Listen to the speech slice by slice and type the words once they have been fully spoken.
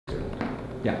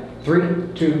Yeah.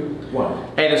 3, 2,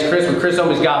 1. Hey, this is Chris with Chris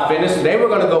Ownbey's Golf Fitness. Today we're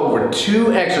going to go over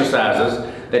 2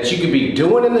 exercises that you could be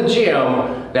doing in the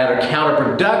gym that are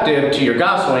counterproductive to your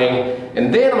golf swing,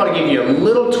 and then I'm going to give you a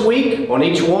little tweak on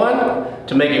each one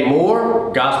to make it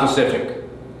more golf specific.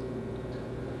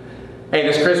 Hey,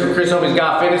 this is Chris with Chris Ownbey's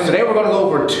Golf Fitness. Today we're going to go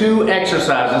over 2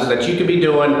 exercises that you could be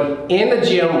doing in the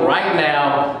gym right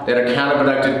now that are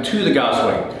counterproductive to the golf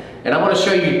swing. And I'm going to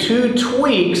show you 2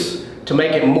 tweaks to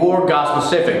make it more golf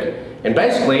specific. And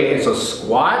basically it's a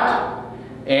squat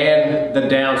and the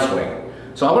downswing.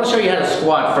 So I want to show you how to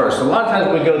squat first. A lot of times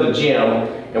when we go to the gym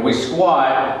and we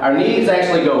squat, our knees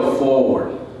actually go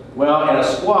forward. Well, in a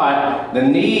squat, the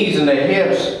knees and the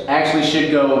hips actually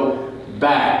should go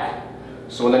back.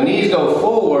 So when the knees go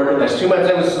forward, there's too much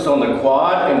emphasis on the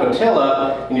quad and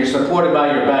patella, and you're supported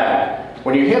by your back.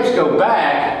 When your hips go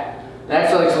back,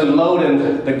 that's actually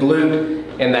loading the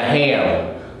glute and the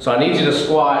ham. So I need you to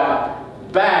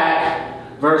squat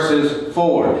back versus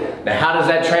forward. Now how does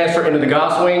that transfer into the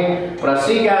golf swing? When I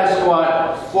see guys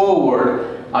squat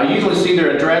forward, I usually see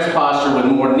their address posture with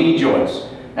more knee joints.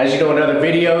 As you know in other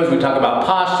videos, we talk about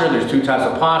posture. There's 2 types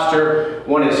of posture.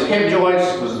 One is hip joints,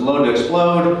 which is load to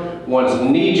explode. One's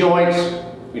knee joints,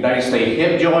 United States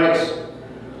hip joints.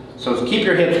 So keep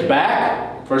your hips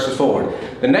back versus forward.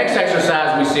 The next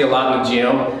exercise we see a lot in the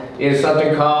gym is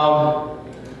something called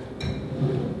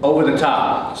over the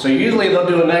top. So usually they'll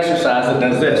do an exercise that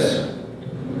does this.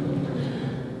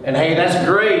 And hey, that's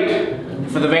great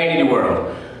for the vanity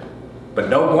world, but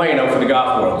no bueno for the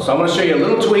golf world. So I'm going to show you a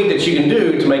little tweak that you can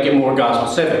do to make it more golf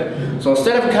specific. So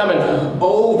instead of coming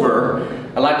over,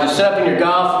 I like to set up in your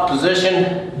golf position,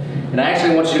 and I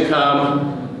actually want you to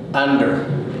come under.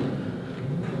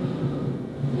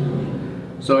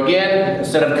 So again,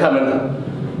 instead of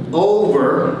coming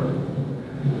over,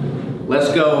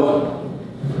 let's go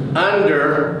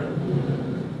under.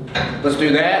 Let's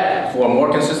do that for a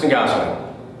more consistent golf swing.